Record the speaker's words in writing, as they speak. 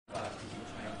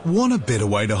Want a better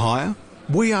way to hire?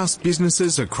 We asked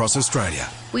businesses across Australia.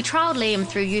 We trialled Liam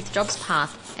through Youth Jobs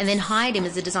Path and then hired him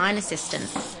as a design assistant.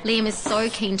 Liam is so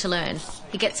keen to learn.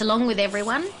 He gets along with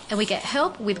everyone and we get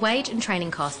help with wage and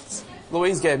training costs.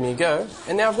 Louise gave me a go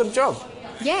and now I've got a job.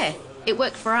 Yeah, it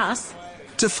worked for us.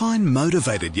 To find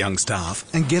motivated young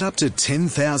staff and get up to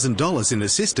 $10,000 in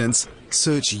assistance,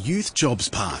 search Youth Jobs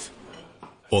Path.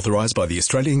 Authorised by the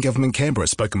Australian Government, Canberra,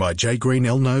 spoken by Jay Green,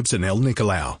 Elle Nobes and Elle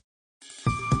Nicolau.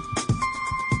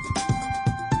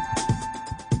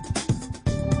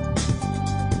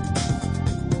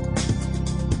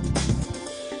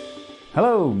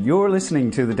 Hello, you're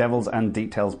listening to the Devils and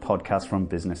Details podcast from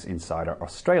Business Insider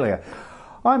Australia.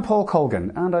 I'm Paul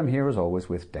Colgan and I'm here as always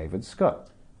with David Scott.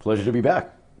 Pleasure to be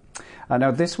back. Now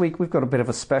this week we've got a bit of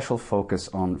a special focus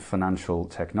on financial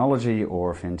technology,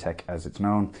 or fintech as it's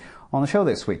known. On the show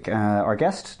this week, our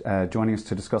guest joining us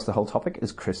to discuss the whole topic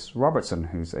is Chris Robertson,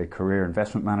 who's a career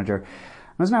investment manager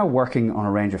and is now working on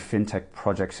a range of fintech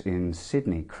projects in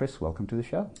Sydney. Chris, welcome to the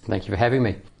show. Thank you for having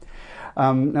me.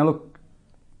 Now look,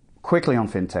 quickly on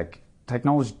fintech,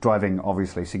 technology driving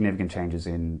obviously significant changes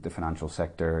in the financial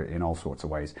sector in all sorts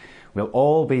of ways. We'll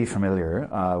all be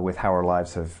familiar with how our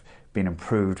lives have been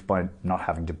improved by not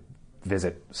having to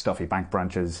visit stuffy bank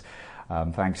branches,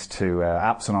 thanks to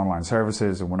apps and online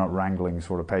services, and we're not wrangling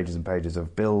sort of pages and pages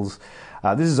of bills.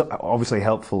 This is obviously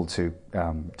helpful to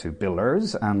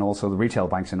billers and also the retail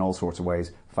banks in all sorts of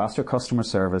ways. Faster customer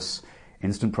service,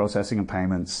 instant processing and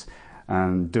payments,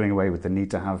 and doing away with the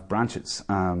need to have branches.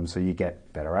 So you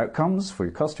get better outcomes for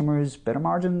your customers, better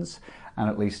margins, and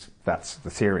at least that's the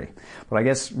theory. But I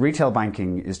guess retail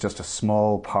banking is just a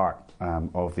small part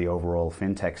of the overall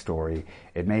fintech story.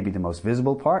 It may be the most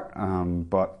visible part,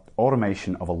 but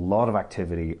automation of a lot of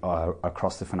activity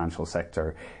across the financial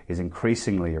sector is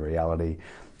increasingly a reality.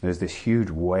 There's this huge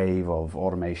wave of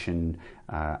automation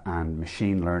and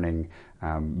machine learning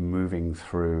moving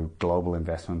through global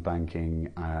investment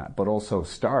banking, but also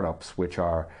startups which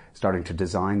are starting to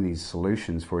design these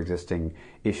solutions for existing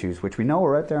issues which we know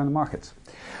are out there in the markets.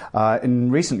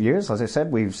 In recent years, as I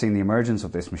said, we've seen the emergence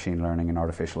of this machine learning and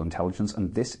artificial intelligence,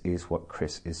 and this is what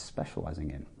Chris is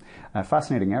specialising in. A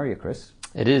fascinating area, Chris.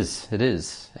 It is.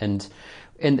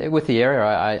 And with the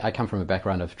area, I come from a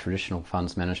background of traditional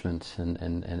funds management and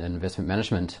investment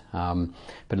management.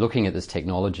 But looking at this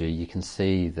technology, you can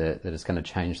see that it's going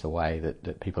to change the way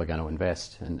that people are going to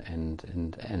invest, and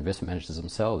investment managers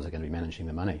themselves are going to be managing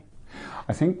the money.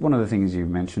 I think one of the things you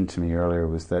mentioned to me earlier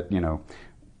was that,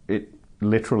 it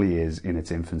literally is in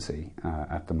its infancy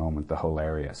at the moment, the whole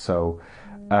area. So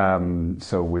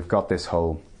we've got this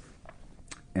whole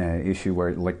issue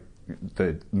where, like,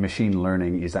 the machine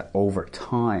learning is that over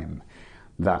time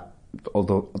that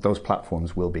although those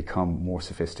platforms will become more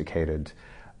sophisticated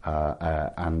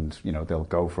and they'll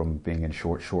go from being in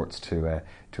short shorts to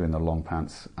in the long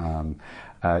pants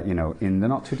in the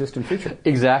not too distant future.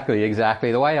 Exactly.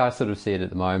 The way I sort of see it at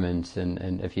the moment,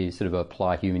 and if you sort of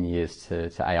apply human years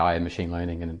to AI and machine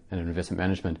learning and investment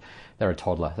management, they're a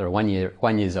toddler. They're 1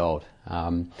 years old.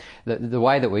 The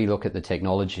way that we look at the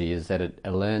technology is that it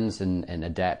learns and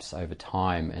adapts over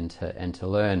time, and to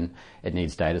learn it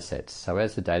needs data sets. So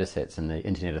as the data sets and the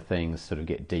Internet of Things sort of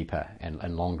get deeper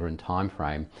and longer in time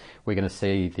frame, we're going to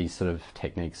see these sort of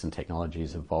techniques and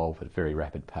technologies evolve at a very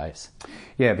rapid pace.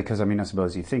 Yeah, because I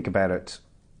suppose you think about it,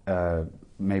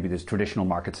 maybe there's traditional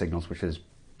market signals, which is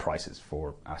prices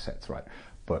for assets, right?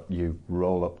 But you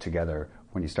roll up together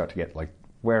when you start to get, like,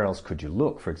 where else could you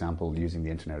look, for example, using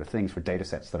the Internet of Things for data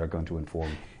sets that are going to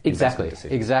inform Exactly.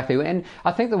 And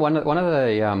I think that one of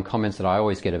the comments that I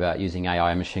always get about using AI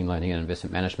and machine learning and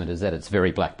investment management is that it's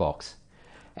very black box.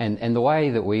 And the way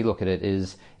that we look at it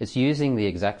is it's using the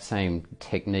exact same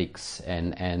techniques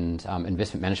and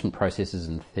investment management processes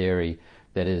and theory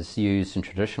that is used in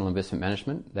traditional investment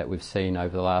management that we've seen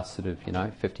over the last sort of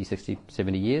 50, 60,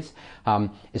 70 years.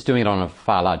 It's doing it on a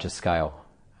far larger scale.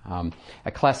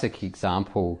 A classic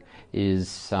example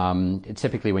is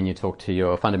typically when you talk to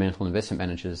your fundamental investment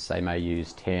managers, they may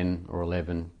use 10 or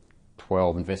 11,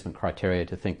 12 investment criteria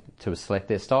to select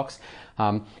their stocks.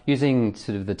 Using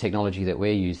sort of the technology that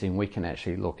we're using, we can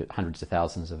actually look at hundreds of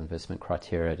thousands of investment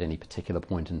criteria at any particular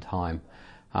point in time.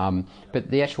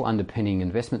 But the actual underpinning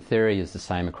investment theory is the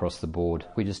same across the board.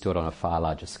 We just do it on a far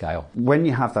larger scale. When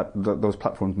you have those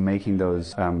platforms making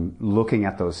those, looking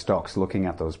at those stocks, looking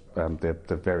at those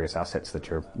the various assets that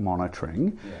you're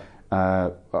monitoring,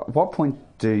 at what point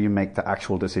do you make the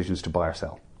actual decisions to buy or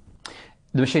sell?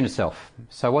 The machine itself.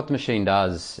 So what the machine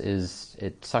does is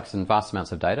it sucks in vast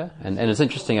amounts of data. And it's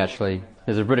interesting, actually.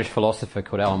 There's a British philosopher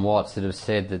called Alan Watts that has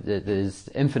said that there's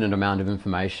infinite amount of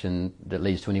information that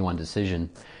leads to any one decision.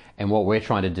 And what we're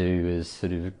trying to do is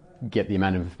sort of get the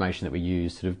amount of information that we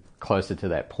use sort of closer to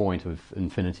that point of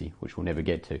infinity, which we'll never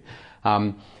get to.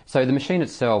 So the machine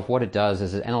itself, what it does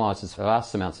is it analyzes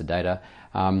vast amounts of data.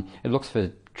 It looks for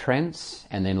trends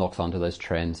and then locks onto those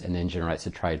trends and then generates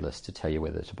a trade list to tell you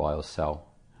whether to buy or sell.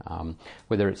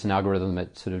 Whether it's an algorithm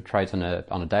that sort of trades on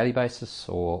a daily basis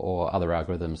or other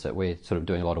algorithms that we're sort of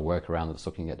doing a lot of work around that's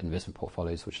looking at investment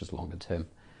portfolios, which is longer term.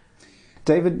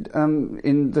 David,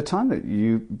 in the time that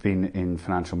you've been in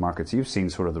financial markets, you've seen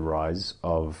sort of the rise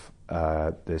of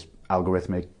this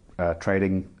algorithmic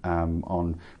trading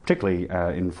particularly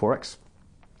in Forex,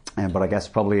 but I guess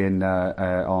probably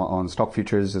on stock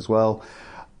futures as well.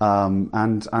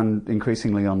 And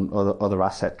increasingly on other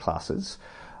asset classes.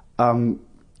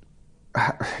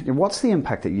 What's the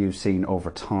impact that you've seen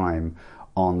over time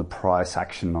on the price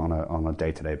action on a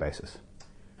day-to-day basis?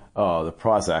 Oh, the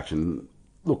price action.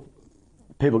 Look,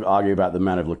 people argue about the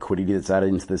amount of liquidity that's added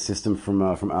into the system from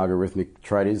algorithmic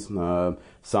traders.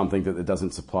 Some think that it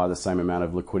doesn't supply the same amount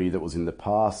of liquidity that was in the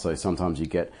past. So sometimes you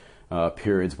get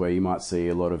periods where you might see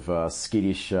a lot of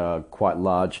skittish, quite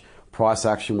large price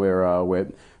action where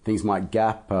things might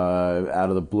gap out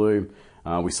of the blue.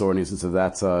 We saw an instance of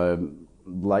that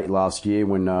late last year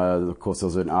when, of course, there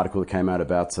was an article that came out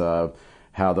about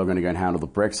how they're going to go and handle the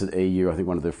Brexit EU. I think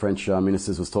one of the French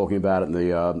ministers was talking about it,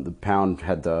 and the pound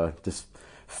had just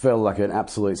fell like an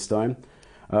absolute stone.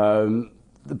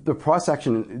 The price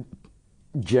action,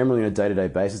 generally on a day-to-day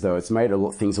basis, though, it's made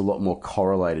things a lot more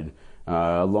correlated.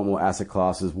 A lot more asset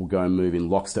classes will go and move in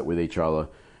lockstep with each other.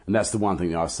 And that's the one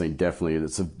thing that I've seen definitely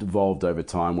that's evolved over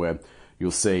time, where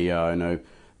you'll see,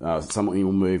 something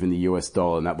will move in the US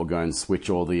dollar, and that will go and switch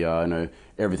all the,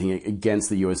 everything against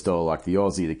the US dollar, like the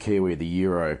Aussie, the Kiwi, the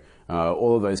Euro.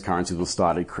 All of those currencies will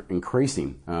start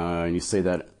increasing, and you see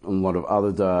that on a lot of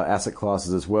other asset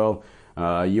classes as well.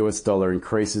 US dollar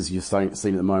increases. You're seeing at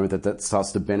the moment that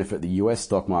starts to benefit the US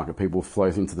stock market. People flow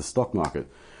into the stock market.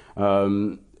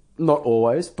 Not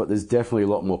always, but there's definitely a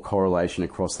lot more correlation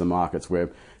across the markets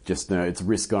where just it's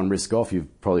risk on, risk off.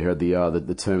 You've probably heard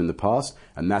the term in the past,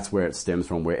 and that's where it stems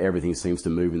from, where everything seems to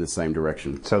move in the same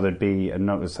direction. So there'd be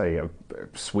a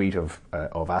suite of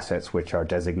assets which are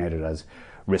designated as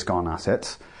risk on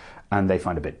assets, and they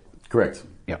find a bid. Correct.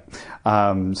 Yeah.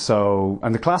 And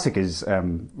the classic is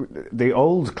the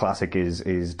old classic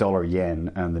is dollar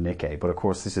yen and the Nikkei, but of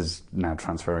course this is now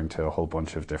transferring to a whole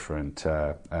bunch of different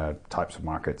types of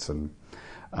markets and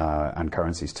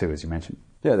currencies too, as you mentioned.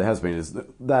 Yeah, there has been. There's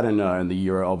that and the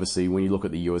euro. Obviously, when you look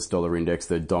at the US dollar index,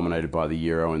 they're dominated by the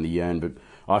euro and the yen. But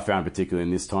I found particularly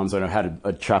in this time zone, I had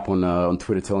a chap on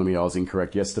Twitter telling me I was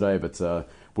incorrect yesterday, but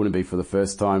wouldn't be for the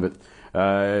first time. But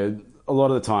a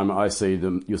lot of the time,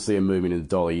 you'll see a movement in the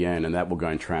dollar yen, and that will go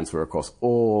and transfer across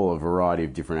a variety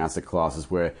of different asset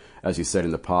classes. Where, as you said in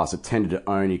the past, it tended to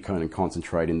only kind of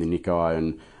concentrate in the Nikkei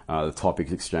and the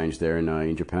Topix exchange there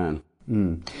in Japan.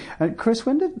 And Chris,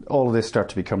 when did all of this start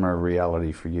to become a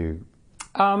reality for you?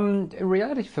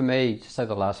 Reality for me, just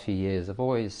over the last few years, I've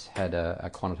always had a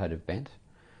quantitative bent.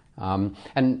 And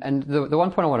the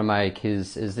one point I want to make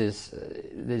is there's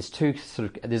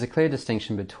a clear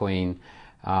distinction between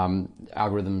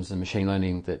algorithms and machine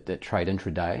learning that trade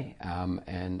intraday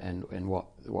and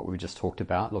what we just talked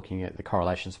about, looking at the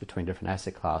correlations between different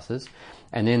asset classes,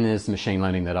 and then there's the machine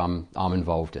learning that I'm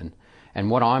involved in. And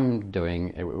what I'm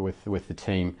doing with the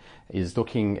team is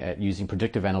looking at using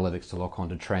predictive analytics to lock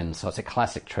onto trends. So it's a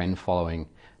classic trend following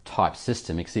type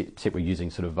system, except we're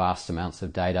using sort of vast amounts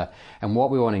of data. And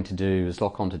what we're wanting to do is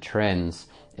lock onto trends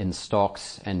in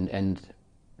stocks and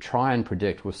try and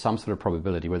predict with some sort of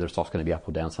probability whether a stock's going to be up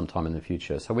or down sometime in the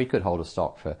future. So we could hold a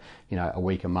stock for, a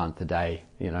week, a month, a day,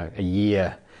 a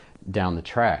year down the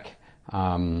track.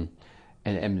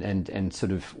 And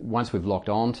sort of once we've locked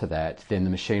on to that, then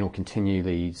the machine will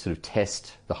continually sort of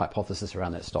test the hypothesis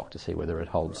around that stock to see whether it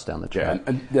holds down the track. Yeah,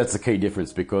 and that's the key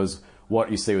difference, because what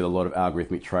you see with a lot of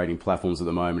algorithmic trading platforms at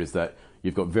the moment is that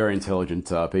you've got very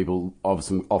intelligent people,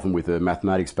 often with a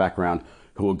mathematics background,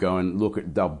 who will go and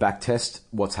they'll backtest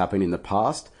what's happened in the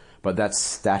past, but that's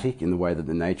static in the way that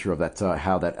the nature of that,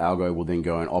 how that algo will then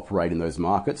go and operate in those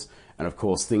markets. And of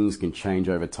course, things can change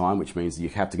over time, which means you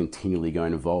have to continually go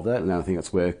and evolve that. And I think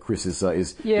that's where Chris is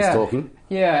talking.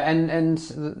 Yeah, and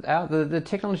the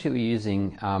technology that we're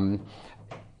using,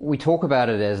 we talk about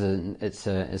it as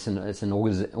an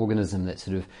organism that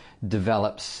sort of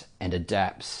develops and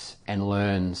adapts and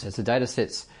learns as the data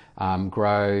sets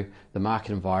grow, the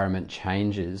market environment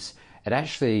changes, it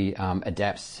actually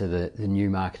adapts to the new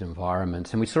market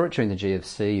environment. And we saw it during the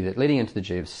GFC, that leading into the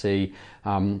GFC,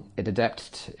 it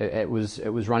adapted. It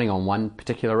was running on one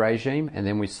particular regime, and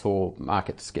then we saw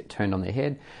markets get turned on their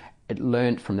head. It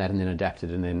learned from that and then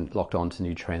adapted and then locked on to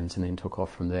new trends and then took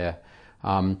off from there.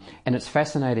 And it's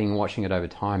fascinating watching it over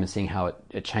time and seeing how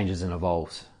it changes and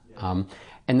evolves.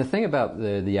 And the thing about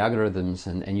the algorithms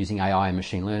and using AI and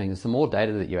machine learning is the more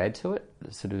data that you add to it,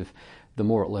 the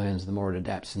more it learns, the more it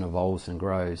adapts and evolves and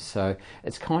grows. So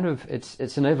it's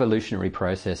it's an evolutionary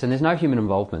process, and there's no human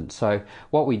involvement. So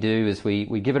what we do is we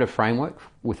give it a framework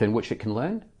within which it can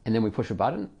learn, and then we push a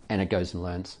button and it goes and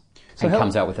learns. So and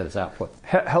comes out with its output.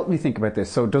 Help me think about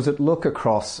this. So does it look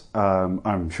across,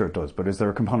 I'm sure it does, but is there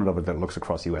a component of it that looks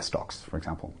across US stocks, for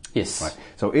example? Yes. Right.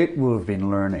 So it will have been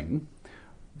learning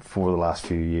for the last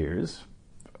few years,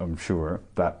 I'm sure,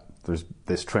 that there's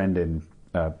this trend in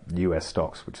US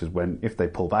stocks, which is if they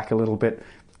pull back a little bit,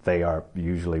 they are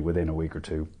usually within a week or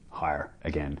two higher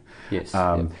again. Yes.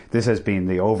 This has been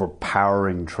the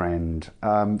overpowering trend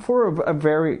for a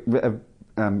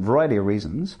variety of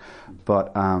reasons,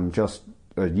 but just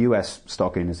US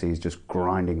stock indices just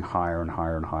grinding higher and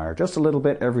higher and higher, just a little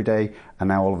bit every day, and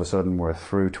now all of a sudden we're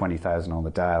through 20,000 on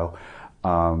the Dow.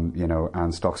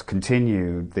 And stocks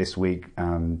continue this week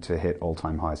to hit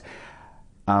all-time highs.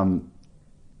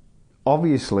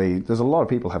 Obviously, there's a lot of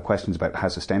people have questions about how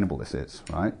sustainable this is,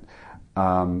 right?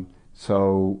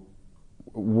 So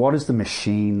what is the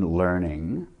machine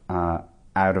learning out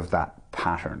of that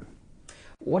pattern?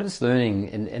 What it's learning,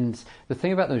 and the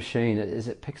thing about the machine is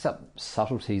it picks up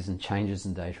subtleties and changes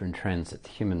in data and trends that the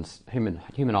human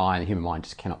eye and the human mind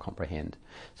just cannot comprehend.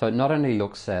 So it not only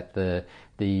looks at the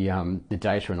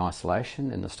data in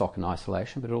isolation and the stock in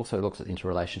isolation, but it also looks at the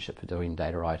interrelationship between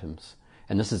data items.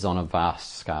 And this is on a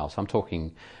vast scale. So I'm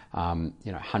talking,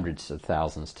 hundreds of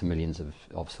thousands to millions of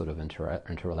sort of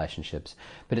interrelationships.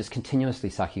 But it's continuously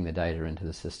sucking the data into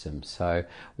the system. So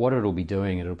what it'll be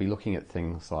doing, it'll be looking at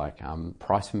things like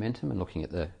price momentum and looking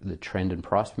at the trend in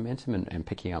price momentum and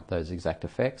picking up those exact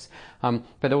effects.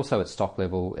 But also at stock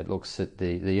level, it looks at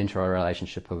the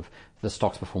interrelationship of the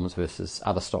stock's performance versus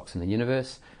other stocks in the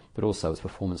universe, but also its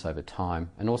performance over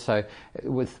time. And also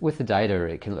with the data,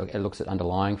 it looks at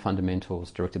underlying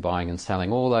fundamentals, directed buying and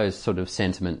selling, all those sort of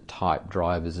sentiment type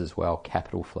drivers as well,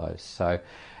 capital flows. So,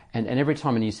 and every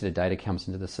time a new set of data comes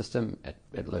into the system,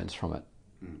 it learns from it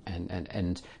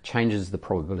and changes the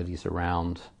probabilities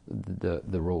around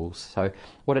the rules. So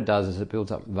what it does is it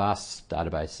builds up vast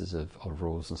databases of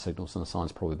rules and signals and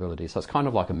assigns probabilities. So it's kind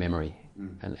of like a memory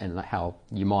and how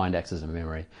your mind acts as a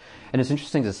memory. And it's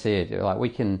interesting to see it. Like we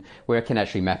can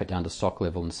actually map it down to stock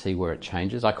level and see where it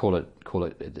changes. I call it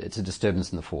it's a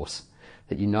disturbance in the force.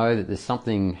 That you know that there's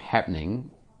something happening,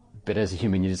 but as a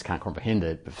human you just can't comprehend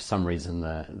it. But for some reason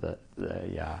the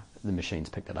machine's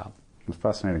picked it up. It's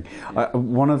fascinating.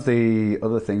 One of the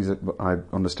other things that I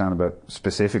understand about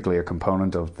specifically a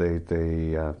component of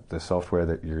the software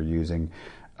that you're using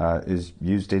is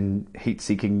used in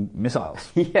heat-seeking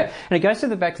missiles. Yeah, and it goes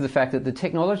back to the fact that the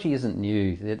technology isn't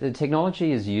new. The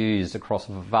technology is used across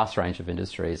a vast range of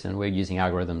industries, and we're using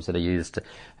algorithms that are used,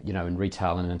 in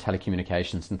retail and in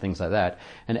telecommunications and things like that.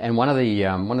 And one of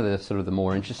the sort of the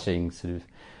more interesting sort of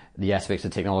the aspects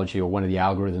of technology, or one of the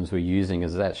algorithms we're using,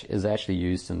 is actually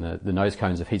used in the nose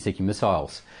cones of heat-seeking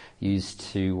missiles, used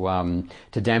to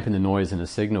dampen the noise in a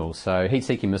signal. So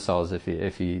heat-seeking missiles, if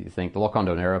you think, lock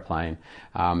onto an aeroplane,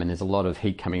 and there's a lot of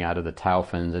heat coming out of the tail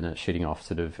fins, and it's shooting off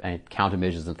sort of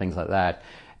countermeasures and things like that,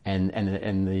 and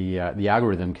the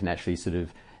algorithm can actually sort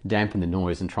of dampen the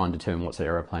noise and try and determine what's an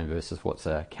aeroplane versus what's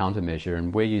a countermeasure.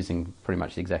 And we're using pretty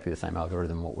much exactly the same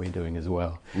algorithm, what we're doing as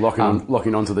well. Locking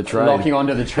onto the trend. Locking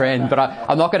onto the trend. But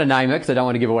I'm not going to name it because I don't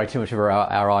want to give away too much of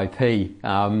our IP.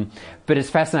 But it's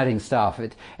fascinating stuff.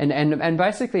 And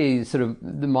basically sort of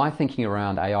my thinking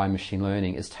around AI machine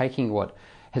learning is taking what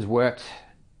has worked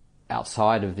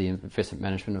outside of the investment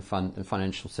management and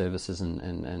financial services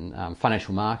and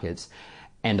financial markets,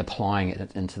 and applying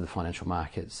it into the financial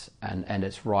markets, and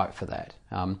it's right for that.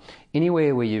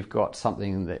 Anywhere where you've got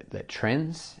something that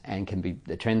trends and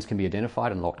the trends can be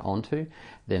identified and locked onto,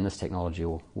 then this technology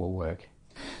will work.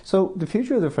 So the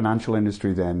future of the financial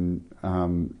industry then,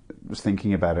 was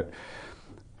thinking about it,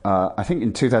 I think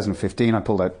in 2015 I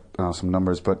pulled out some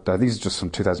numbers, but these are just some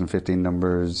 2015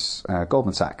 numbers.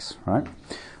 Goldman Sachs, right?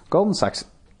 Goldman Sachs,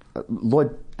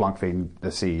 Lloyd Blankfein, the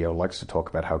CEO, likes to talk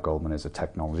about how Goldman is a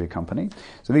technology company.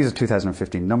 So these are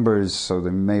 2015 numbers, so they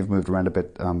may have moved around a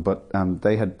bit, but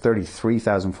they had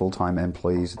 33,000 full-time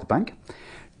employees at the bank.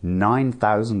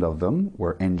 9,000 of them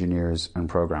were engineers and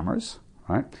programmers,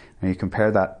 right? And you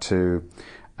compare that to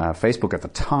Facebook at the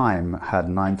time had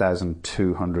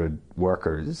 9,200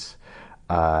 workers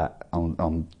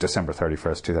on December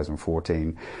 31st,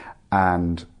 2014.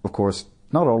 And, of course,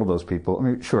 not all of those people, I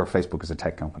mean, sure, Facebook is a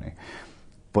tech company,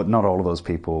 but not all of those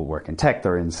people work in tech.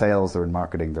 They're in sales, they're in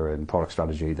marketing, they're in product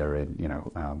strategy, they're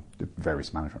in,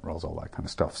 various management roles, all that kind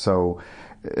of stuff. So,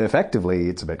 effectively,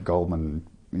 it's about Goldman,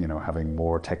 having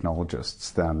more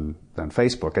technologists than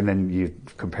Facebook. And then you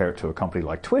compare it to a company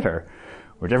like Twitter,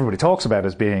 which everybody talks about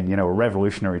as being, a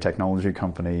revolutionary technology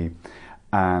company,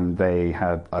 and they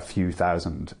had a few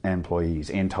thousand employees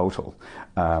in total.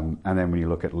 And then when you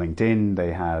look at LinkedIn,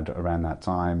 they had around that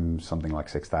time something like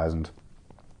 6,000,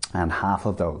 and half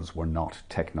of those were not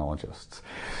technologists.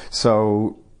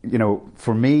 So,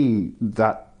 for me,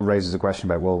 that raises a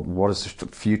question about, well, what is the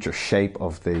future shape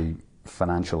of the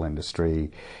financial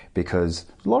industry? Because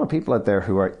there's a lot of people out there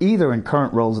who are either in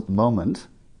current roles at the moment,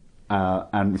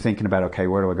 and thinking about, okay,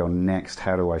 where do I go next?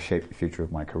 How do I shape the future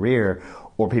of my career?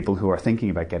 Or people who are thinking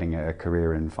about getting a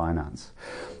career in finance.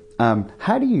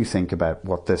 How do you think about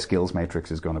what the skills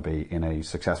matrix is going to be in a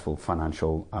successful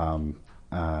financial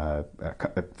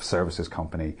services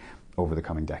company over the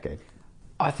coming decade?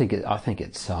 I think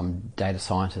it's data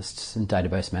scientists and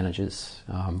database managers,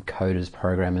 coders,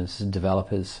 programmers,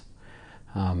 developers.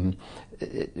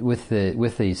 With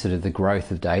the sort of the growth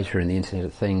of data and the Internet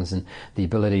of Things and the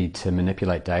ability to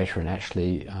manipulate data and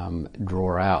actually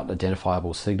draw out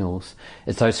identifiable signals,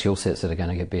 it's those skill sets that are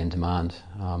going to be in demand.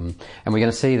 And we're going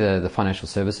to see the financial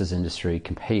services industry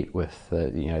compete with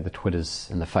the Twitters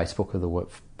and the Facebook of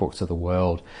the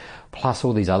world, plus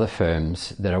all these other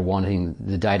firms that are wanting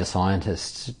the data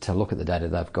scientists to look at the data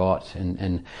they've got.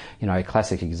 And a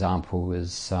classic example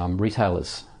is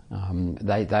retailers.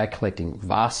 They're collecting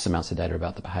vast amounts of data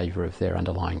about the behaviour of their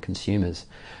underlying consumers.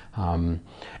 And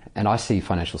I see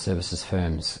financial services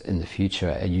firms in the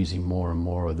future are using more and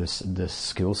more of this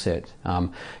skill set.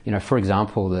 For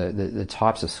example, the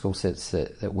types of skill sets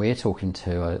that we're talking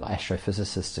to are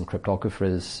astrophysicists and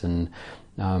cryptographers and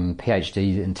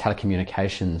PhD in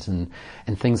telecommunications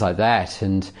and things like that.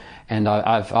 And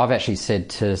I've actually said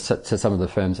to some of the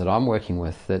firms that I'm working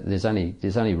with that there's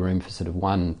only room for sort of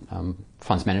one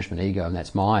funds management ego, and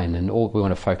that's mine. And all we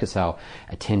want to focus our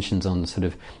attentions on sort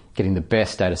of getting the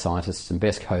best data scientists and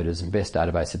best coders and best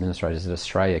database administrators that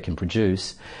Australia can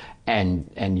produce,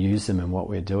 and use them in what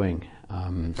we're doing.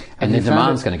 And the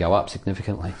demand's going to go up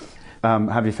significantly.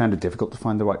 Have you found it difficult to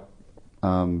find the right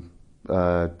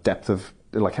depth of,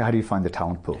 how do you find the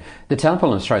talent pool? The talent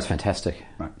pool in Australia is fantastic.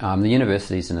 Right. The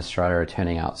universities in Australia are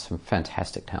turning out some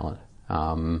fantastic talent.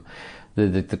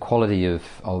 The quality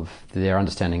of their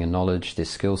understanding and knowledge, their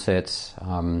skill sets,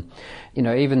 even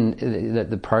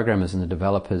the programmers and the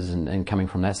developers and coming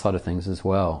from that side of things as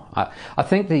well. I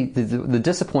think the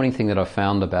disappointing thing that I've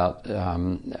found about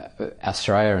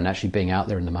Australia and actually being out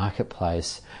there in the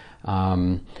marketplace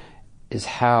is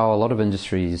how a lot of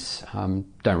industries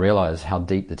don't realise how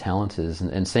deep the talent is.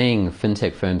 And seeing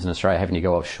fintech firms in Australia having to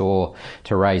go offshore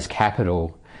to raise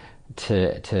capital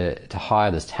to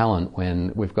hire this talent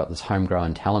when we've got this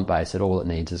homegrown talent base that all it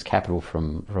needs is capital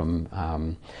from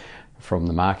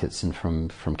the markets and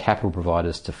from capital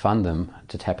providers to fund them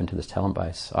to tap into this talent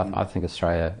base. I think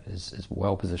Australia is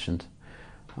well positioned,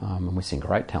 and we're seeing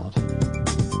great talent.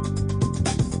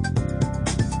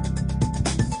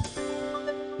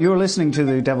 You're listening to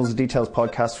the Devil's Details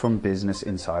podcast from Business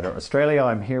Insider Australia.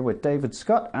 I'm here with David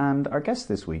Scott, and our guest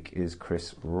this week is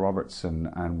Chris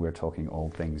Robertson, and we're talking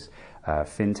all things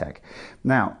fintech.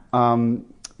 Now,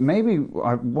 maybe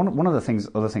one of the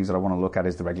other things that I want to look at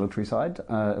is the regulatory side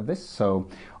of this. So,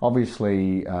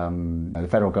 obviously, the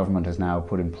federal government has now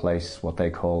put in place what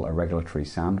they call a regulatory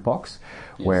sandbox,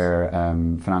 yes, where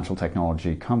financial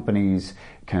technology companies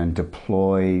can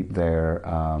deploy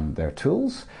their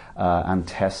tools and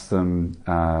test them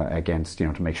against,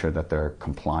 to make sure that they're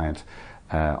compliant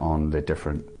on the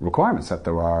different requirements that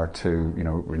there are to,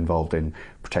 involved in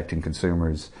protecting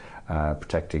consumers,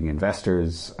 protecting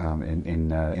investors in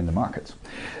the markets.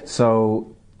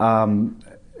 So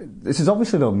this is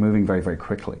obviously though moving very, very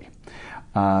quickly.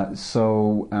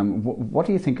 What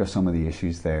do you think are some of the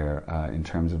issues there in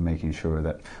terms of making sure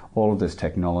that all of this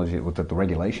technology, that the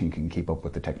regulation can keep up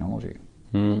with the technology?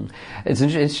 It's an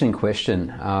interesting question.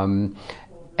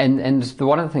 And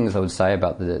one of the things I would say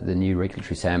about the new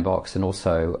regulatory sandbox and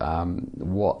also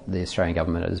what the Australian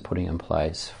government is putting in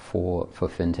place for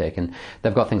fintech, and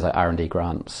they've got things like R&D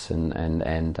grants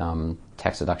and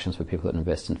tax deductions for people that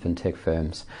invest in fintech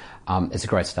firms. It's a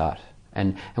great start.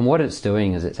 And what it's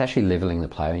doing is it's actually levelling the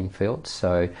playing field.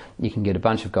 So you can get a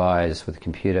bunch of guys with a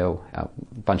computer,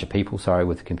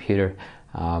 with a computer,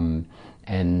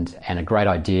 and a great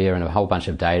idea and a whole bunch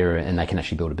of data, and they can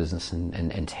actually build a business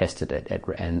and test it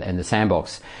and the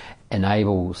sandbox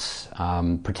enables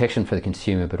protection for the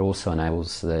consumer, but also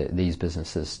enables these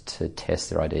businesses to test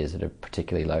their ideas at a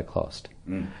particularly low cost.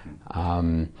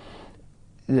 Mm-hmm.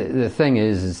 The thing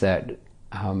is that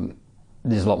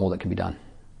there's a lot more that can be done.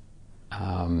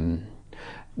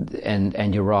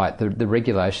 And you're right, the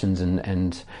regulations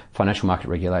and financial market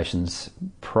regulations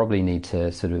probably need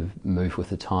to sort of move with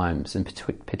the times, and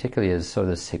particularly as sort of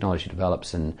this technology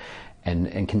develops and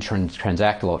can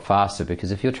transact a lot faster,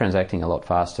 because if you're transacting a lot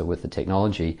faster with the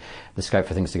technology, the scope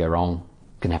for things to go wrong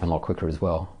can happen a lot quicker as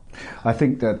well. I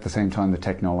think that at the same time, the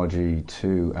technology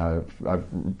too,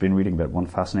 I've been reading about one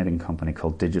fascinating company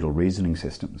called Digital Reasoning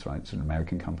Systems, right? It's an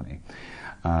American company,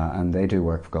 and they do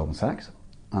work for Goldman Sachs.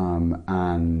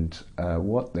 And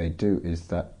what they do is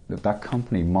that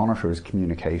company monitors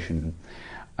communication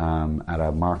at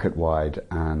a market-wide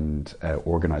and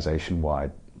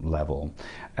organization-wide level.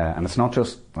 And it's not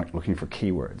just like looking for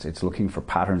keywords, it's looking for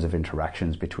patterns of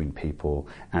interactions between people,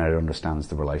 and it understands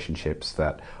the relationships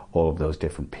that all of those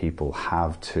different people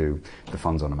have to the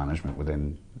funds under management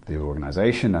within the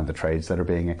organization and the trades that are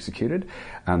being executed.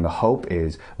 And the hope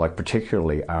is, like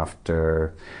particularly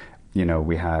after,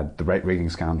 we had the rate rigging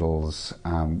scandals,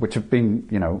 which have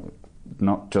been,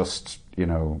 not just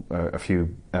a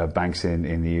few banks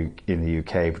in the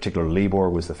UK. Particularly Libor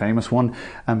was the famous one,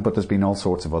 but there's been all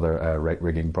sorts of other rate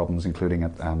rigging problems, including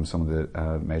at some of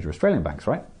the major Australian banks,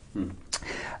 right?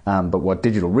 But what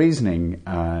digital reasoning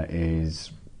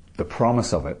is, the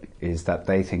promise of it is that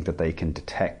they think that they can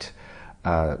detect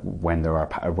when there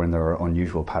are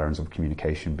unusual patterns of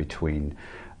communication between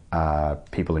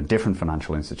people in different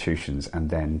financial institutions, and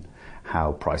then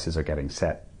how prices are getting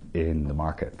set in the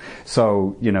market.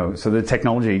 So, so the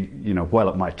technology, while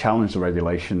it might challenge the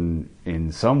regulation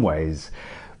in some ways,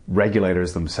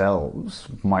 regulators themselves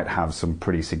might have some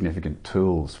pretty significant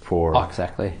tools for... Oh,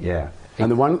 exactly. Yeah.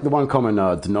 And the one common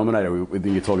denominator, when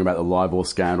you're talking about the LIBOR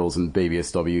scandals and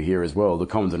BBSW here as well, the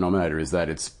common denominator is that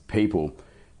it's people,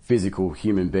 physical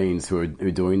human beings who are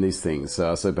doing these things.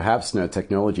 So perhaps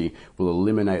technology will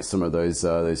eliminate some of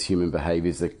those human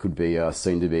behaviours that could be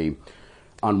seen to be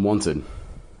unwanted.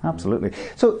 Absolutely.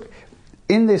 So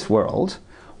in this world,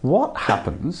 what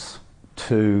happens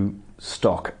to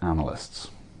stock analysts?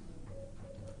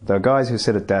 There are guys who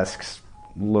sit at desks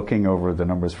looking over the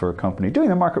numbers for a company, doing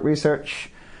the market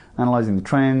research, analysing the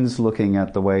trends, looking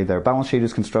at the way their balance sheet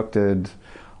is constructed,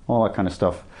 all that kind of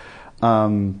stuff.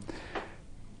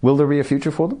 Will there be a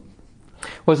future for them?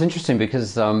 Well, it's interesting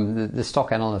because the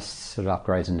stock analysts sort of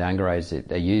upgrades and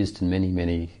downgrades are used in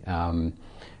many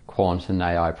quant and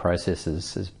AI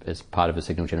processes as part of a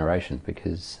signal generation,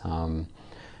 because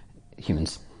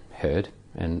humans herd,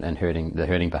 and the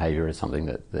herding behaviour is something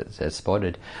that's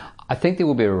spotted. I think there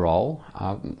will be a role.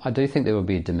 I do think there will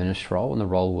be a diminished role, and the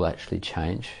role will actually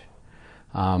change.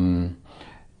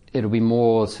 It'll be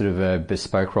more sort of a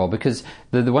bespoke role, because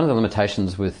one of the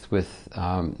limitations with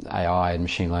AI and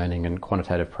machine learning and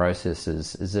quantitative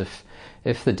processes is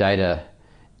if the data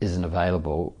isn't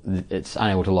available, it's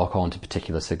unable to lock on to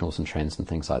particular signals and trends and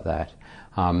things like that.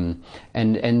 And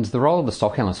the role of the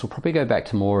stock analyst will probably go back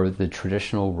to more of the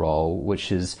traditional role,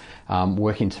 which is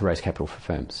working to raise capital for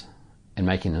firms and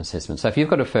making an assessment. So if you've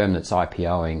got a firm that's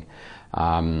IPOing,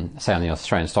 say on the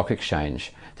Australian Stock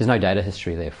Exchange, there's no data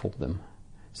history there for them.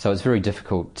 So it's very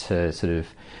difficult to sort of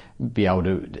be able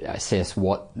to assess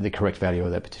what the correct value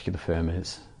of that particular firm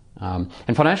is.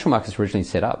 And financial markets were originally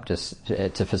set up just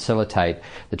to facilitate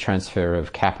the transfer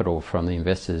of capital from the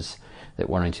investors that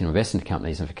wanting to invest into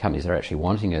companies, and for companies that are actually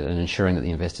wanting it, and ensuring that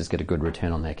the investors get a good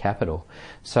return on their capital.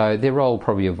 So their role will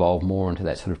probably evolve more into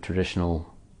that sort of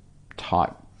traditional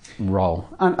type role.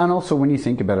 And also, when you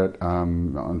think about it,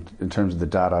 in terms of the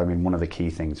data, I mean, one of the key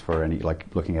things for any, like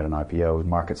looking at an IPO, is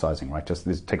market sizing, right? Just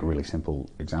take a really simple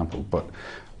example, but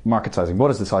market sizing. What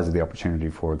is the size of the opportunity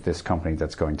for this company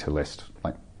that's going to list?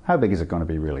 Like, how big is it going to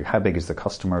be really? How big is the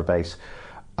customer base?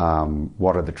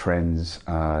 What are the trends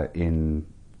in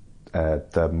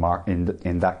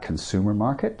that consumer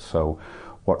market? So,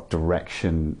 what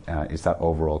direction is that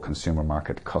overall consumer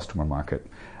market, customer market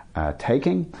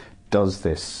taking? Does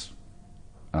this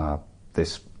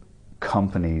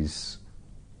company's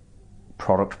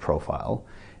product profile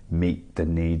meet the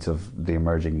needs of the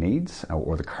emerging needs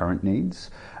or the current needs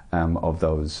of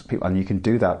those people? And you can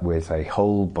do that with a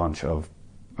whole bunch of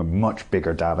much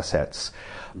bigger data sets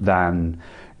than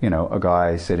a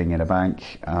guy sitting in a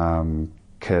bank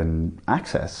can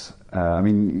access. I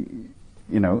mean,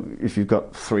 if you've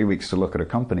got 3 weeks to look at a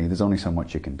company, there's only so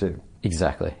much you can do.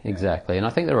 Exactly. And I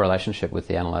think the relationship with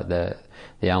the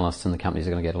analysts and the companies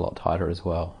are going to get a lot tighter as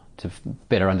well to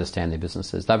better understand their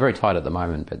businesses. They're very tight at the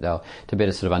moment, but to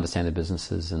better sort of understand their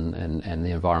businesses and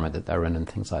the environment that they're in and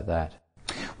things like that.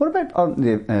 What about on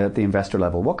the investor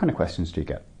level? What kind of questions do you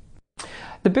get?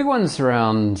 The big ones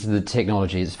around the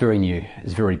technology is very new.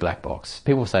 It's very black box.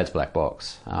 People say it's black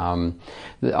box.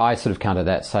 I sort of counter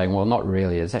that saying, well, not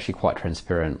really. It's actually quite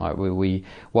transparent. Like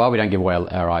while we don't give away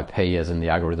our IP, as in the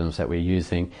algorithms that we're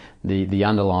using, the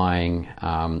underlying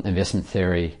investment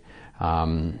theory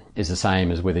is the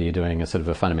same as whether you're doing a sort of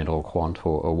a fundamental or quant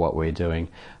or what we're doing.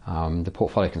 The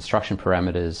portfolio construction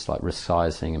parameters like risk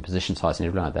sizing and position sizing,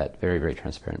 everything like that, very, very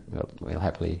transparent. We'll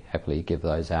happily give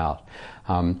those out.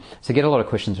 So get a lot of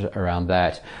questions around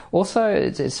that. Also,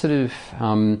 it's sort of,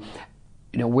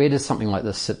 where does something like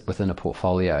this sit within a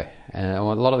portfolio? And a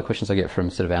lot of the questions I get from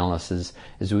sort of analysts is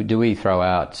do we throw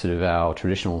out sort of our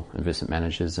traditional investment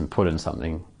managers and put in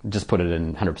something, just put it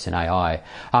in 100% AI?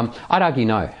 I'd argue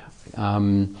no.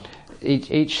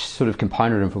 Each sort of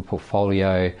component of a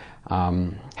portfolio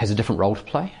has a different role to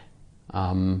play,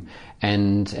 and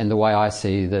the way I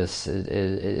see this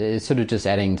is sort of just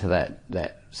adding to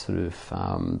that sort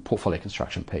of portfolio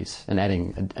construction piece and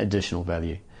adding additional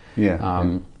value.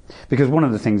 Yeah. Because one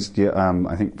of the things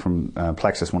I think from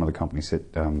Plexus, one of the companies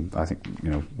that I think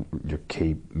your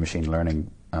key machine learning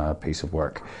piece of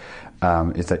work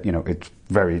is that it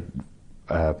very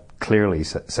clearly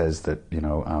says that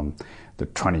they're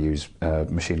trying to use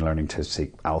machine learning to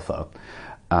seek alpha,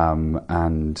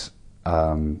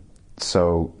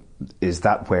 so is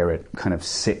that where it kind of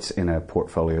sits in a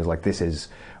portfolio? Like this is,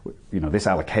 this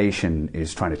allocation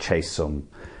is trying to chase some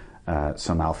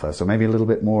alpha, so maybe a little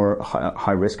bit more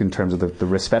high risk in terms of the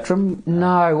risk spectrum.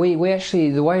 No, we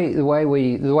actually the way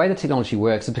the technology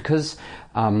works is because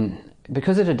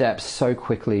it adapts so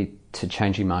quickly to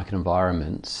changing market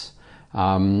environments.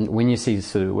 When you see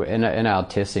sort of in our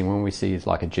testing, when we see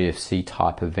like a GFC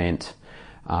type event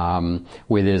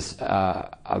where there's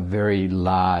a very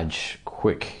large,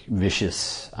 quick,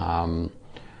 vicious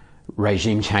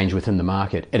regime change within the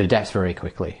market, it adapts very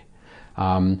quickly.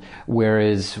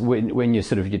 Whereas when you're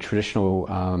sort of your traditional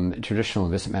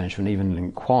investment management, even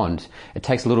in quant, it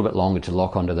takes a little bit longer to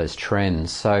lock onto those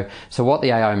trends. So what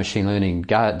the AI machine learning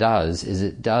does is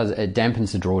it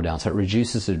dampens the drawdown, so it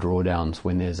reduces the drawdowns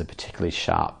when there's a particularly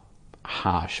sharp,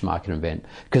 harsh market event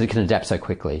because it can adapt so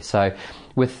quickly. So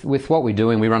with what we're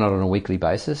doing, we run it on a weekly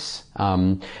basis,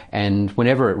 and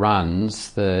whenever it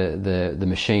runs, the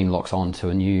machine locks on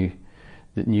to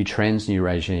new trends, new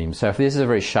regimes. So if this is a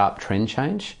very sharp trend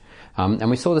change, and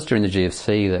we saw this during the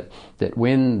GFC, that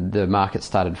when the market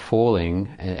started falling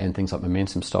and things like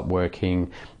momentum stopped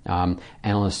working,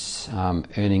 analysts'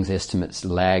 earnings estimates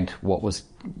lagged what was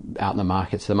out in the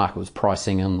market. So the market was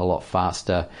pricing in a lot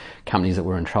faster companies that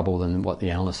were in trouble than what the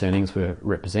analysts' earnings were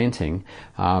representing.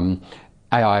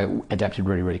 AI adapted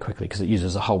really, really quickly because it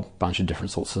uses a whole bunch of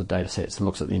different sorts of data sets and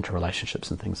looks at the interrelationships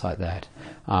and things like that.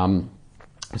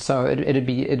 So it'd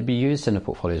be used in a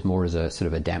portfolio as more as a sort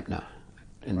of a dampener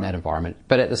in that environment,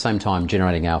 but at the same time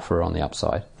generating alpha on the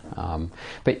upside.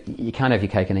 But you can't have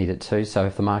your cake and eat it too. So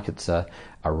if the markets are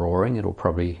roaring, it'll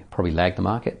probably lag the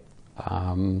market.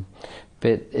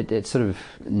 But it sort of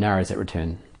narrows that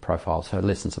return profile, so it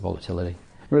lessens the volatility.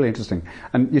 Really interesting.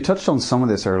 And you touched on some of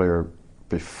this earlier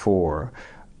before,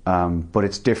 but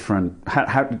it's different.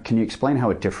 How can you explain how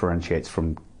it differentiates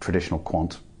from traditional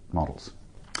quant models?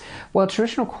 Well,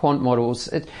 traditional quant models,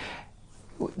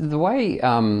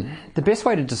 the best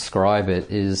way to describe it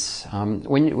is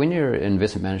when you're in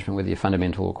investment management, whether you're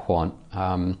fundamental or quant,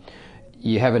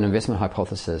 you have an investment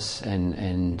hypothesis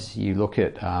and you look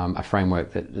at a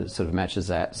framework that sort of matches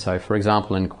that. So, for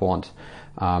example, in quant,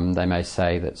 they may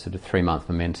say that sort of 3-month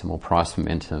momentum or price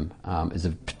momentum is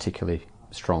a particularly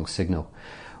strong signal.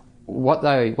 What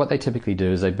they typically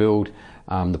do is they build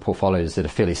the portfolios that are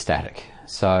fairly static.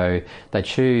 So they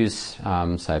choose,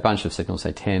 say, a bunch of signals,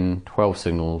 say 10, 12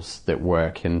 signals that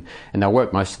work, and they'll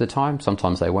work most of the time.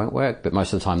 Sometimes they won't work, but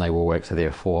most of the time they will work, so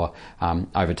therefore,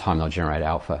 over time they'll generate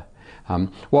alpha.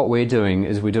 What we're doing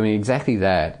is we're doing exactly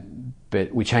that,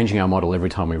 but we're changing our model every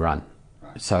time we run.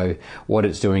 So what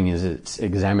it's doing is it's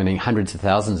examining hundreds of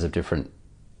thousands of different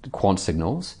quant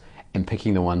signals and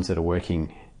picking the ones that are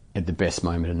working at the best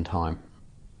moment in time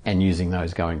and using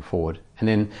those going forward. And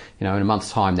then, in a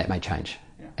month's time, that may change,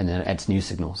 and then it adds new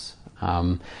signals.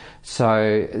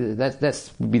 So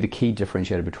that's would be the key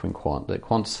differentiator between quant. That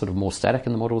quant's sort of more static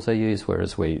in the models they use,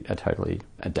 whereas we are totally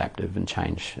adaptive and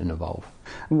change and evolve.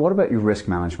 And what about your risk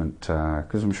management?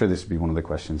 Because I'm sure this would be one of the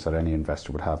questions that any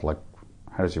investor would have. Like,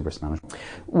 how does your risk management?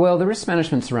 Well, the risk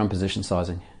management's around position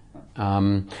sizing.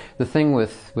 The thing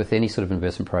with any sort of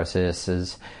investment process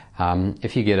is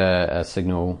if you get a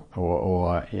signal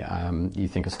or you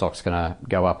think a stock's going to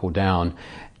go up or down,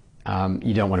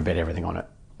 you don't want to bet everything on it.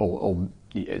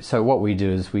 So what we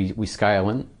do is we scale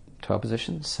in to our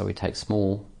positions. So we take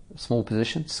small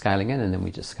positions, scaling in, and then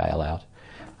we just scale out.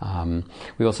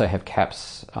 We also have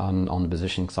caps on the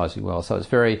positioning size as well. So it's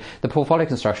the portfolio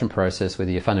construction process, whether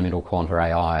you're fundamental quant or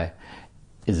AI,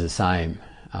 is the same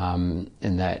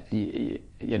in that,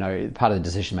 part of the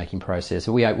decision-making process.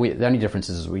 The only difference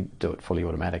is we do it fully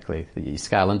automatically. You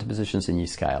scale into positions and you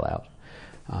scale out.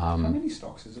 How many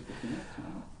stocks is it looking at?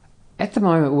 At the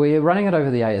moment, we're running it over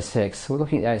the ASX. We're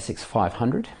looking at the ASX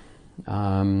 500.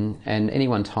 And any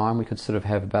one time, we could sort of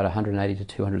have about 180 to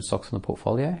 200 stocks in the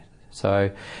portfolio. So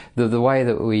the way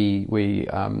that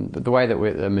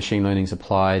the machine learning is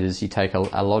applied is you take a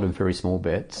lot of very small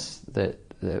bets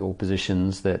or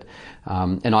positions that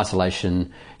in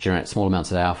isolation generate small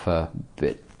amounts of alpha,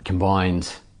 but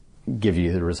combined give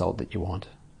you the result that you want.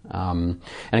 And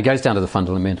it goes down to the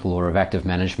fundamental law of active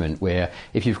management, where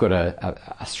if you've got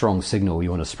a strong signal,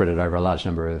 you want to spread it over a large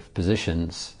number of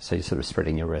positions, so you're sort of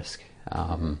spreading your risk.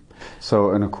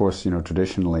 And of course,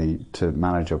 traditionally to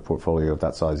manage a portfolio of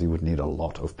that size, you would need a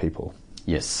lot of people.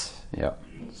 Yes, yeah.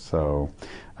 So,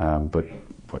 but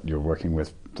what you're working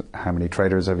with, how many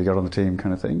traders have you got on the team,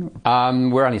 kind of thing?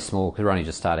 We're only small because we're only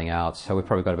just starting out, so we've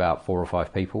probably got about 4 or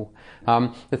 5 people.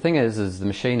 The thing is the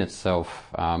machine itself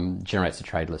generates a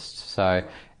trade list. So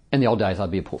in the old days,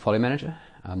 I'd be a portfolio manager.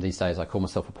 These days, I call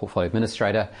myself a portfolio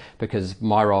administrator because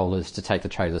my role is to take the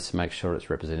trade list and make sure it's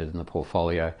represented in the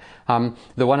portfolio.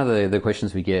 One of the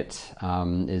questions we get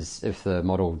is if the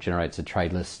model generates a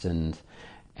trade list and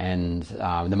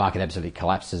the market absolutely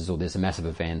collapses, or there's a massive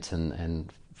event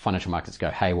and financial markets go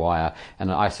haywire,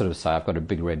 and I sort of say I've got a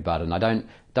big red button. I don't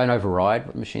override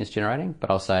what the machine's generating,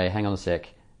 but I'll say, hang on a sec,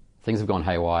 things have gone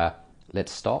haywire,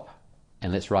 let's stop.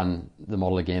 And let's run the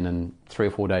model again in 3 or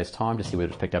 4 days' time to see whether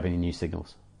it's picked up any new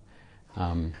signals.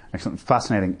 Excellent.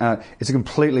 Fascinating. It's a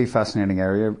completely fascinating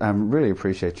area. Really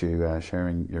appreciate you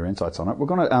sharing your insights on it. We're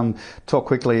going to talk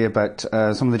quickly about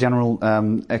some of the general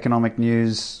economic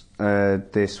news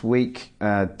this week.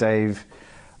 Dave,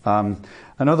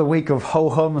 another week of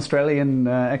ho-hum Australian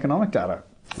economic data.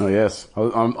 Oh yes,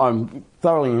 I'm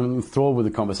thoroughly enthralled with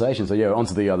the conversation. So yeah,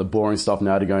 onto the boring stuff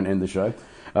now to go and end the show.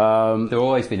 There'll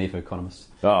always be need for economists.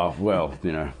 Oh well,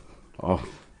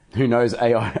 who knows?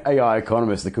 AI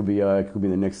economists. That could be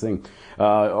the next thing.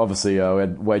 Obviously, we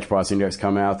had wage price index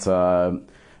come out.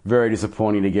 Very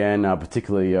disappointing again,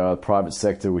 particularly private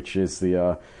sector, which is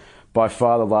the by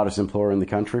far the largest employer in the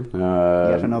country.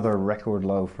 Yet another record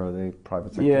low for the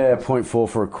private sector. Yeah, 0.4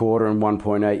 for a quarter and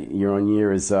 1.8 year on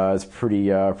year is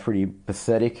pretty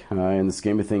pathetic in the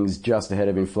scheme of things. Just ahead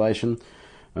of inflation.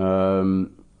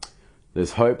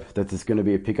 There's hope that there's going to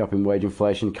be a pickup in wage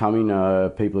inflation coming.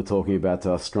 People are talking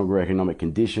about stronger economic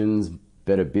conditions,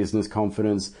 better business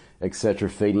confidence, etc.,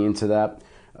 feeding into that.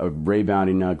 A rebound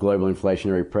in global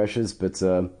inflationary pressures. But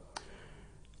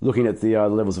looking at the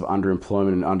levels of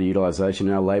underemployment and underutilisation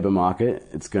in our labour market,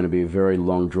 it's going to be a very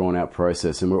long, drawn-out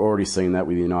process. And we're already seeing that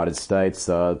with the United States.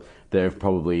 They're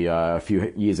probably a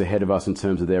few years ahead of us in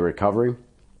terms of their recovery.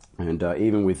 And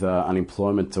even with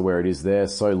unemployment to where it is there,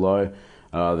 so low,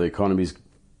 the economy's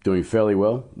doing fairly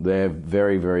well. They're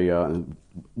very, very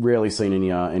rarely seen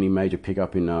any major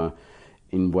pickup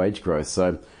in wage growth.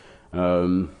 So,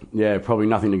 probably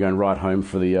nothing to go and write home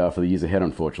for the years ahead,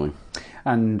 unfortunately.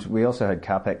 And we also had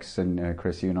capex, and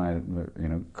Chris, you and I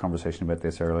had conversation about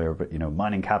this earlier. But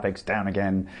mining capex down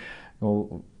again.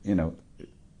 Well,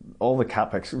 all the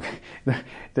capex,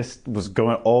 this was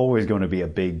always going to be a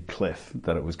big cliff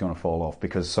that it was going to fall off,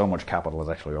 because so much capital has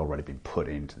actually already been put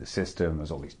into the system.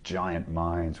 There's all these giant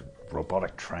mines with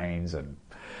robotic trains and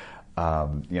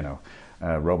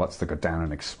robots that go down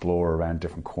and explore around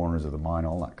different corners of the mine,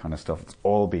 all that kind of stuff. It's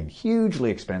all been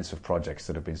hugely expensive projects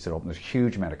that have been set up. And there's a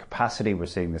huge amount of capacity. We're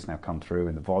seeing this now come through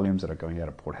in the volumes that are going out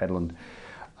of Port Hedland,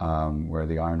 where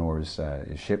the iron ore is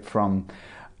shipped from.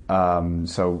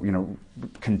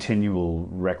 Continual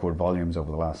record volumes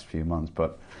over the last few months,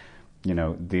 but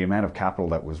the amount of capital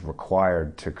that was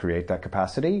required to create that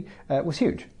capacity was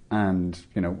huge. And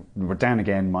we're down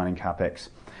again, mining capex,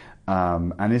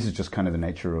 and this is just kind of the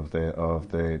nature of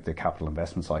the capital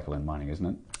investment cycle in mining, isn't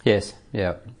it? Yes,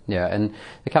 yeah. And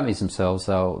the companies themselves,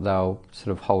 they'll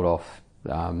sort of hold off.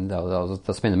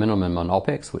 They'll spend the minimum on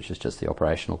OPEX, which is just the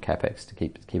operational capex to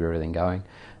keep everything going.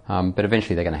 But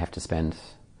eventually they're going to have to spend.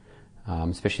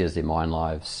 Especially as their mine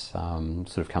lives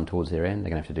sort of come towards their end, they're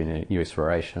going to have to do new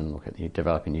exploration, look at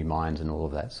developing new mines and all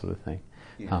of that sort of thing.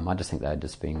 Yeah. I just think they're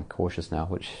just being cautious now,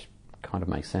 which kind of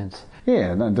makes sense.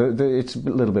 Yeah, it's a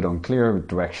little bit unclear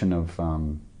direction of,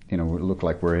 it look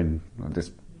like we're in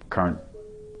this current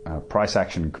price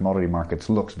action in commodity markets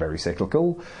looks very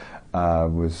cyclical.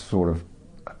 Was sort of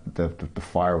the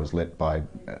fire was lit by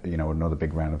another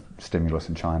big round of stimulus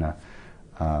in China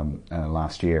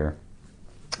last year,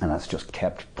 and that's just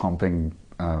kept pumping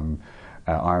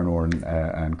iron ore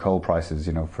and coal prices,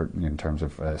 in terms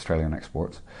of Australian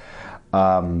exports.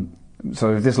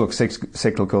 So if this looks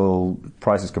cyclical,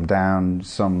 prices come down,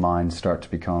 some mines start to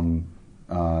become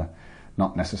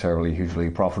not necessarily hugely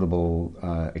profitable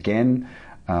again.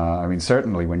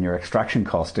 Certainly when your extraction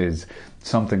cost is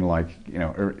something like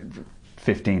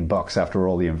 $15 after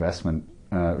all the investment,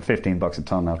 $15 a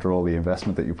ton after all the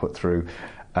investment that you put through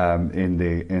in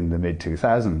the mid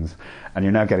 2000s, and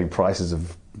you're now getting prices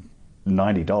of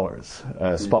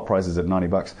 $90, spot prices at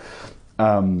 $90.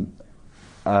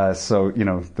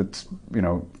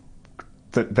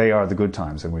 That they are the good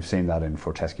times, and we've seen that in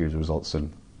Fortescue's results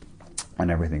and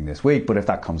everything this week. But if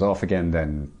that comes off again,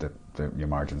 then your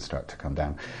margins start to come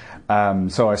down.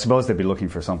 So I suppose they'd be looking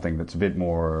for something that's a bit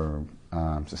more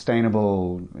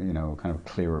sustainable, kind of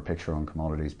clearer picture on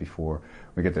commodities before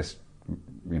we get this.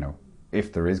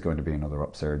 If there is going to be another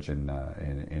upsurge in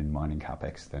mining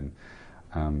capex, then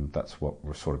that's what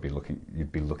we're sort of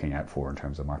you'd be looking out for in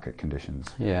terms of market conditions.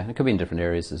 Yeah, it could be in different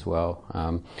areas as well.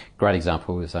 Great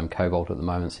example is cobalt at the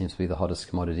moment seems to be the hottest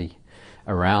commodity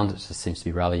around. It just seems to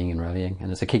be rallying,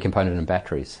 and it's a key component in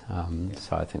batteries.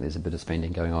 So I think there's a bit of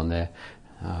spending going on there.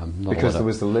 Because there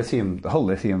was the whole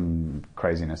lithium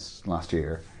craziness last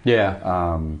year.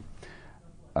 Yeah.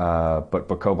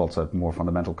 But cobalt's a more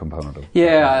fundamental component of.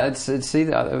 Yeah, it's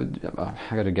either.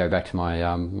 I got to go back to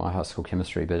my my high school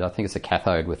chemistry, but I think it's a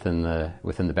cathode within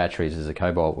the batteries is a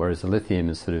cobalt, whereas the lithium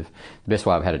is sort of the best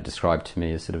way I've had it described to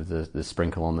me is sort of the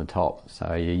sprinkle on the top.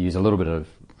 So you use a little bit of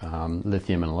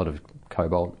lithium and a lot of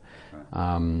cobalt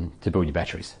to build your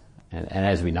batteries, and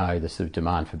as we know, the sort of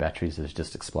demand for batteries is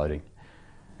just exploding.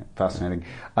 Fascinating,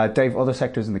 Dave. Other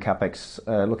sectors in the capex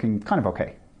looking kind of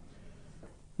okay.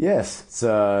 Yes,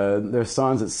 there are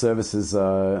signs that services,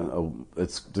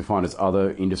 it's defined as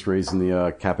other industries in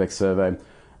the CapEx survey,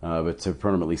 but to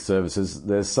predominantly services.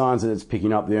 There's signs that it's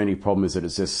picking up. The only problem is that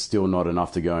it's just still not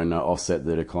enough to go and offset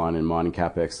the decline in mining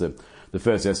CapEx. The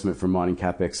first estimate for mining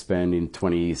CapEx spend in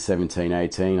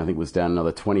 2017-18, I think, was down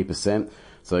another 20%.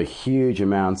 So huge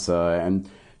amounts, and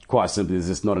quite simply, there's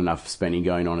just not enough spending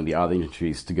going on in the other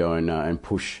industries to go and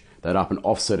push that up and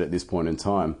offset at this point in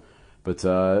time. But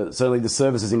certainly the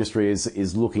services industry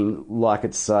is looking like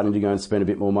it's starting to go and spend a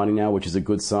bit more money now, which is a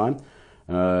good sign.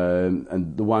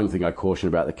 And the one thing I caution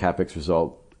about the CapEx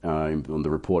result on the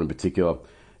report in particular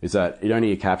is that it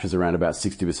only captures around about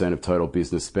 60% of total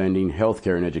business spending.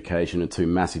 Healthcare and education are two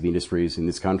massive industries in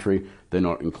this country. They're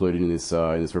not included in this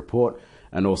report.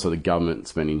 And also the government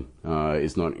spending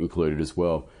is not included as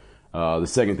well. The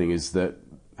second thing is that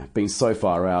been so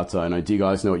far out. Do you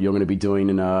guys know what you're going to be doing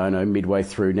in midway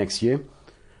through next year?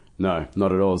 No,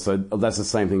 not at all. So that's the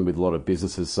same thing with a lot of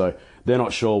businesses. So they're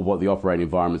not sure what the operating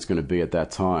environment's going to be at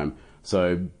that time.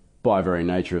 So by very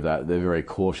nature of that, they're very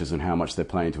cautious on how much they're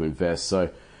planning to invest. So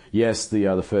yes,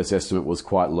 the first estimate was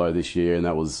quite low this year, and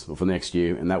that was for next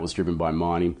year, and that was driven by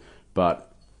mining. But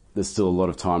there's still a lot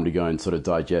of time to go and sort of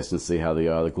digest and see how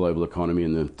the global economy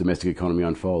and the domestic economy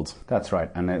unfolds. That's right,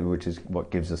 and which is what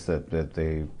gives us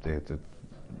the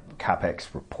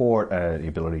CapEx report, the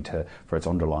ability for its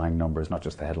underlying numbers, not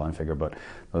just the headline figure, but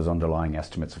those underlying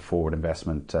estimates of forward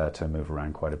investment to move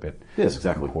around quite a bit. Yes,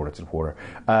 exactly. From quarter to quarter.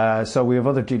 So we have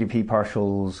other GDP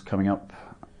partials coming up.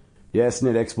 Yes,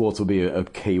 net exports will be a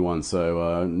key one.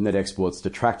 So net exports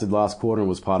detracted last quarter and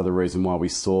was part of the reason why we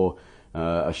saw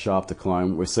a sharp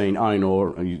decline. We're seeing iron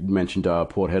ore. You mentioned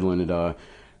Port Hedland.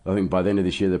 I think by the end of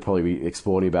this year they'll probably be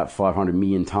exporting about 500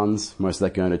 million tonnes. Most of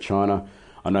that going to China.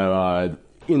 I know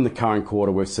in the current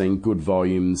quarter we're seeing good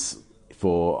volumes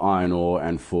for iron ore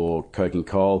and for coking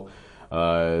coal.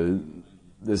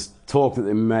 There's talk that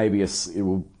there may be it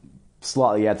will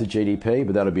slightly add to GDP,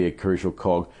 but that'll be a crucial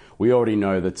cog. We already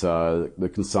know that the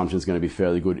consumption is going to be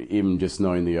fairly good, even just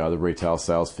knowing the retail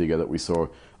sales figure that we saw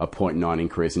a 0.9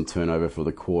 increase in turnover for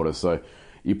the quarter. So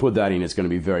you put that in, it's going to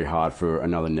be very hard for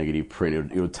another negative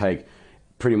print. It'll take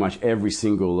pretty much every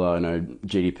single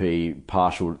GDP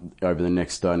partial over the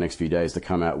next few days to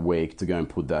come out weak to go and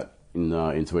put that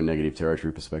into a negative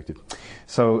territory perspective.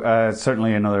 So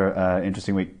certainly another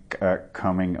interesting week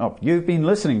coming up. You've been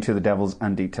listening to the Devils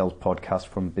and Details podcast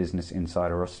from Business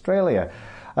Insider Australia.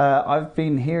 I've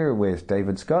been here with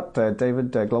David Scott.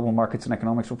 David, Global Markets and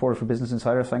Economics reporter for Business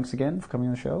Insider. Thanks again for coming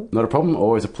on the show. Not a problem.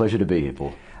 Always a pleasure to be here,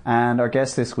 Paul. And our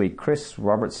guest this week, Chris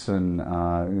Robertson,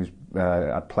 who's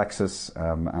at Plexus,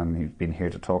 and he's been here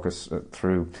to talk us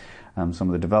through some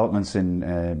of the developments in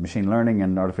machine learning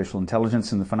and artificial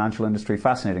intelligence in the financial industry.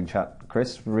 Fascinating chat,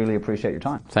 Chris. Really appreciate your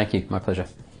time. Thank you. My pleasure.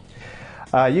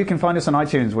 You can find us on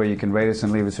iTunes, where you can rate us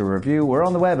and leave us a review. We're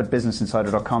on the web at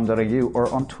businessinsider.com.au or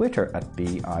on Twitter at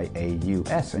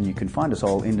BIAUS. And you can find us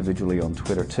all individually on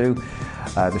Twitter too.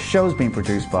 The show's been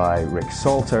produced by Rick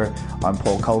Salter. I'm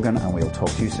Paul Colgan, and we'll talk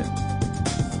to you soon.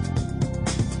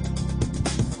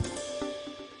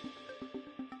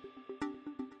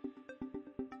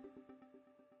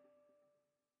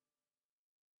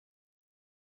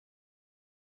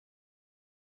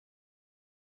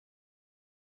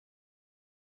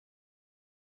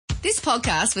 This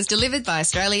podcast was delivered by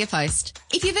Australia Post.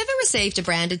 If you've ever received a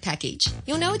branded package,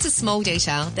 you'll know it's a small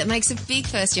detail that makes a big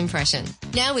first impression.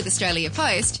 Now with Australia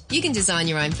Post, you can design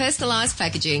your own personalised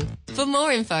packaging. For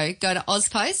more info, go to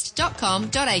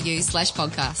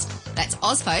ozpost.com.au/podcast. That's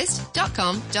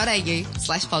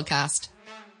ozpost.com.au/podcast.